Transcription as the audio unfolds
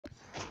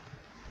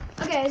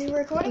Okay, is it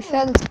recording? We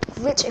found a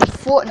glitch in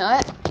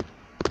Fortnite.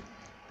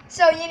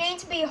 So you need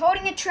to be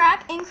holding a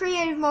trap in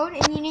creative mode,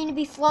 and you need to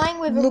be flying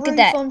with a Look roof at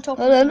that. on top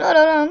Hold of on, you. hold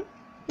on.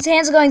 His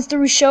hands are going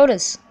through his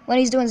shoulders when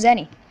he's doing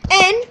Zenny.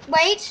 And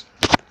wait,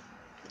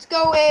 let's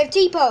go with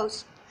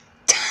T-pose.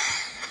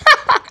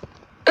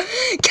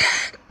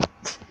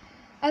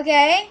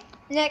 Okay,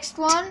 next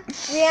one,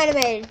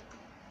 reanimated.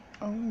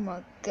 Oh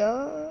my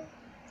god.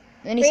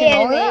 Anything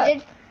wrong with that?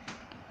 Reanimated.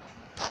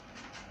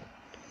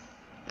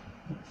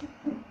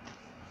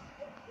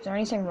 Is there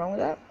anything wrong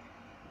with that?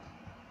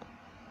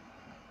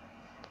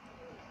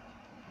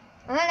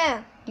 I don't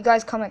know. You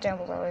guys comment down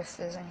below if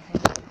there's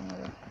anything wrong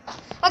with it.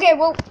 Okay,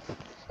 well,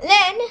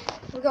 then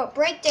we got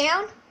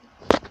breakdown.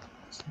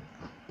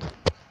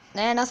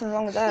 Nah, nothing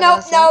wrong with that. No,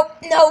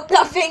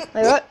 nothing.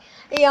 Wait, what?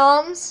 The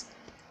arms.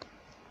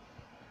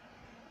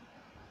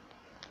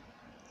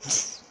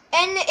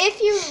 And if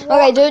you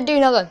walk, Okay, do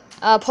another.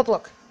 Pop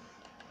lock.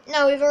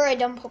 no, we've already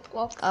done pop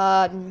lock.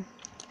 Let's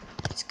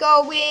Let's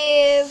go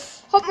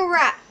with hop my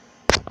rat.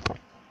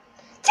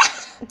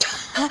 Look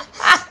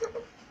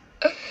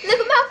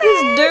at my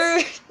face.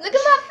 Dude. Look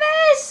at my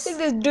face. Look at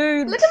this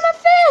dude. Look at my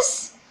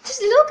face.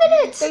 Just look at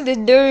it. Look at this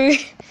dude.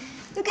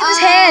 Look at his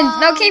hand.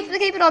 No, keep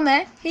it on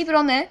there. Keep it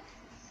on there.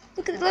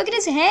 Look at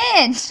his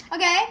hand.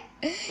 Okay.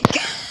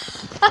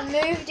 I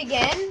moved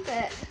again,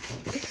 but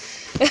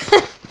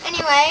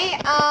anyway,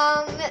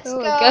 let's Oh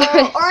my go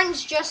God.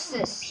 Orange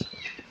Justice.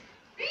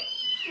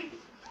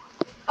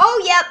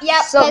 Oh, yep.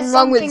 Something there's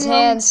wrong with his something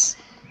wrong. hands.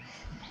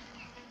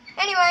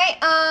 Anyway,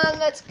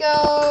 let's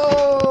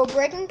go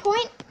Breaking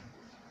Point.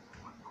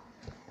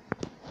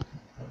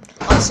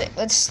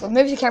 Let's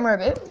move the camera a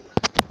bit.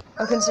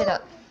 I can see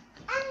that.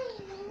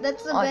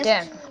 That's the Oh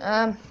best.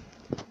 damn.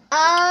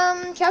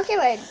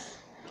 Calculate.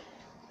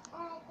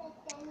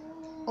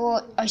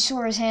 Oh, I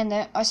saw his hand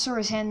there.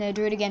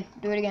 Do it again.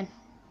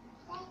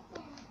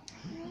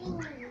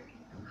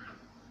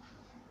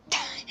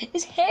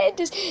 His hand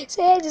is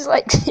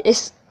like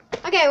this.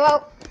 Okay,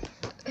 well,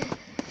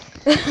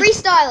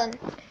 freestyling.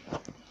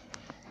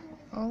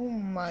 Oh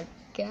my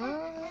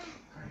god.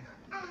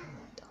 Oh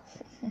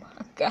my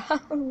god.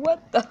 What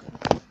the?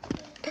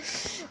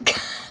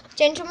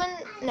 Gentleman,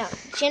 no.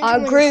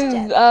 Gentleman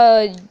Groove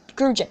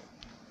Jet.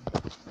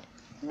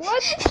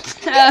 What?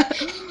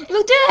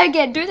 Look, do that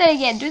again. Do that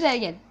again. Do that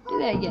again.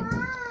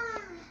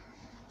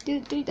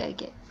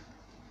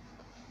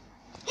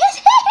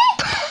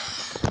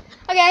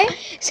 Okay.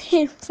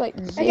 Seems like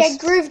this. Okay,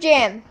 Groove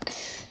Jam.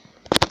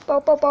 Bow,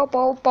 bow, bow,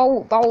 bow,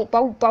 bow, bow,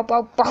 bow, bow,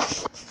 bow, bow.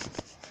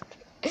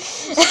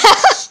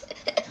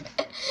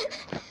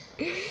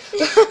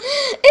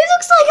 It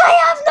looks like I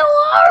have no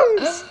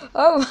arms.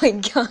 Oh my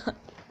god.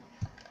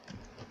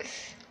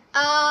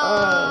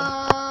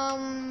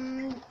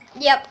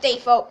 Yep,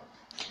 default.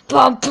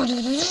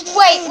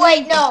 Wait,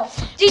 Wait, no.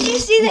 Did you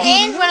see the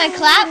hands when I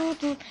clap?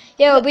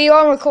 Yeah, it'll be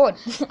on record.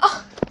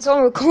 Oh, It's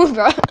on record,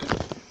 bro.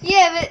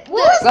 yeah, but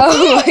what?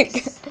 Oh my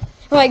god.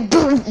 Like, It's a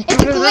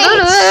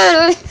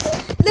glitch.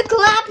 The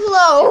clap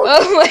low.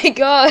 oh my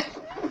god.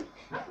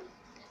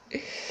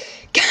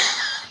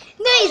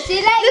 No, you see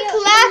that? The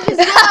clap is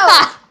low.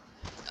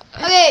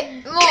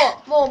 Okay, more.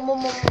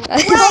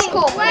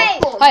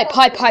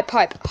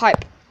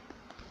 Hype.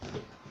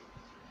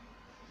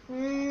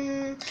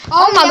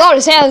 Oh my yeah. god,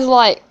 his hands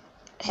like.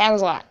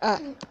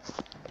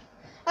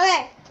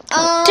 Okay.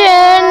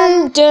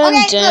 Dun, dun,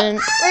 Okay, dun.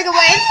 look. Break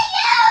away.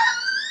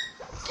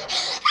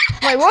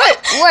 Wait, what?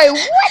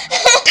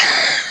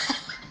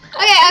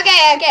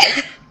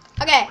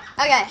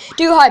 Okay.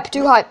 Do hype.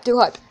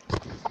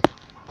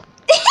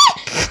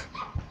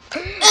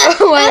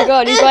 Oh my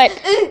god, he's like.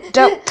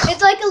 Don't.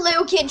 It's like a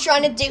little kid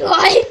trying to do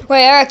hype.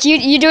 Wait, Eric,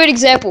 you do an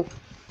example.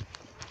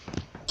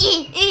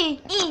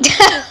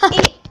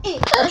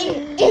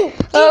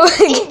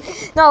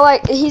 Oh, no,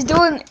 like he's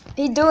doing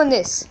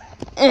this.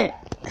 Like,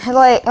 hold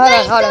on. I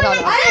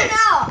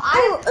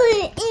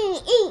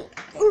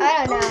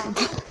don't know.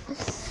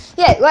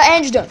 Yeah, what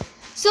Andrew's doing.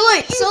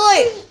 Salute.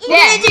 Yeah.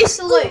 We're gonna do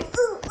salute.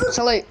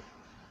 Salute.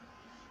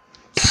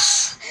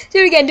 Do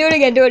it again.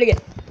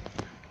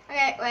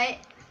 Okay, wait.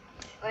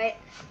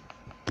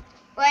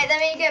 Let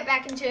me get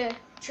back into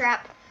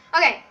trap.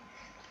 Okay.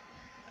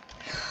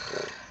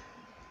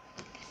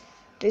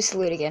 Do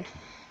salute again.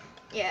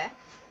 Yeah.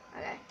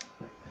 Okay.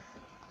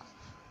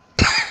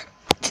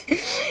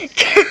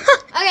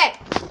 Okay.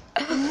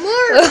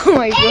 Oh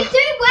my god. Do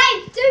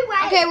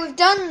wait. Okay, we've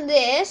done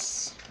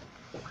this.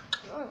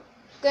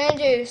 Gonna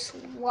do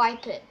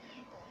swipe it.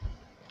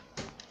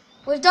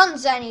 We've done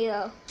Zenny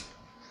though.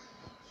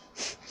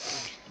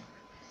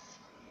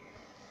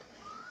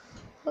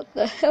 What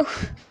the hell?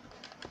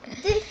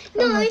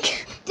 No, Oh my God.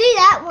 do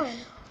that one.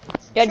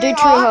 Yeah, do True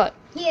true heart.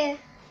 Yeah.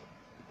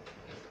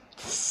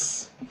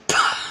 His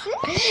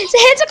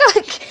hands are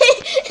going.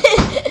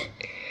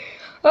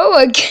 Oh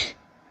my god.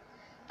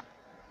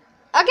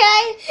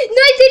 Okay.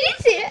 No, did you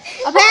see it?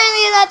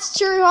 Apparently that's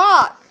true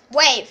heart.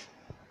 Wave.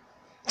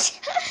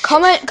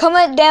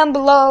 Comment down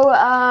below.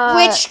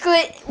 Which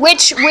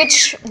Which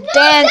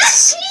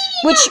dance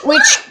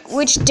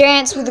which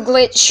dance with the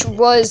glitch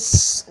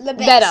was The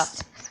best. better?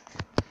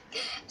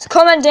 So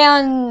comment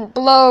down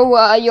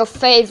below your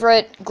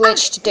favorite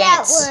glitch to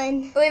dance. That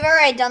one. We've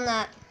already done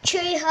that.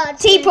 Tree hard.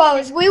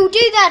 T-pose. We will do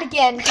that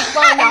again to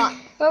find out.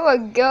 Oh my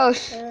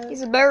gosh,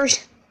 he's a bird.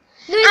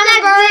 No,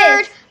 I'm a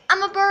bird.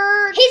 I'm a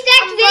bird. He's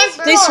like I'm a this.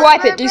 bird, Do bird,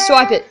 swipe bird, it. Do bird.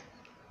 swipe it.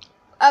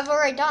 I've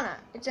already done it.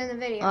 It's in the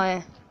video. Oh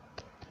yeah.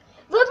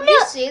 Look, Did you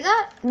look. see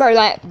that? Bro,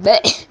 like,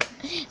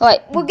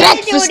 like We're gonna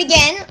breakfast. do it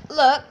again.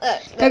 Look.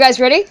 Okay, guys,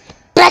 ready?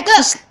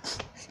 Breakfast.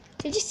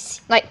 Did you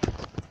see? Like,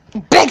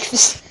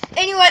 breakfast.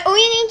 Anyway, all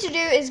you need to do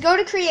is go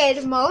to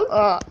creative mode,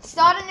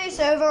 start a new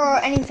server or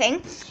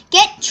anything,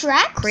 get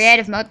traps,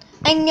 Creative mode.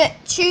 and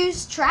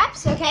choose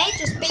traps. Okay,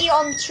 just be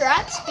on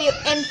traps,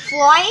 and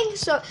flying.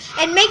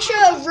 And make sure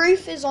a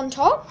roof is on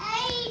top,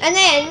 and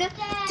then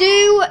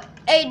do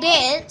a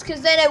dance,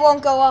 because then it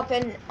won't go up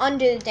and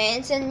undo the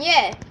dance. And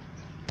yeah,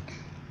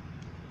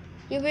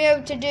 you'll be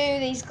able to do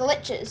these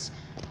glitches.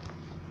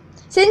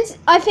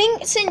 I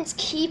think since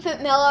Keep It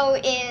Mellow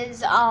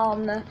is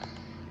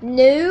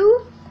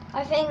new,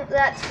 I think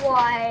that's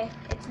why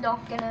it's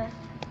not gonna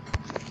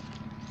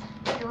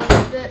do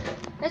it. But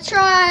let's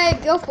try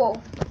golf ball.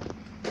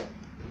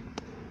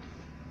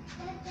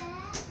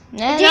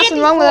 Nah, did it nothing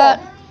wrong with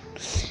that.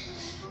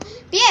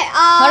 But yeah,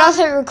 I don't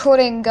think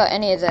recording got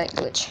any of that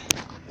glitch.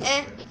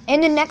 eh.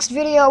 In the next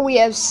video, we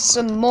have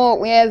some more.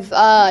 We have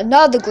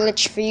another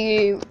glitch for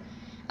you.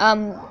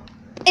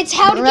 It's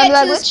how to Remember get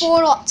that to the glitch?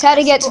 spawn. It's how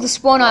to get to the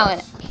spawn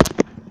island.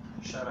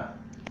 Shut up.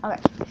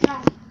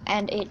 Okay.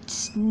 And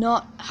it's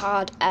not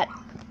hard at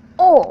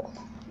all.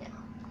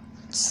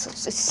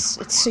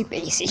 It's super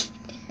easy.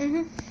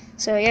 Mhm.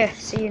 So yeah,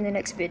 see you in the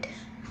next vid.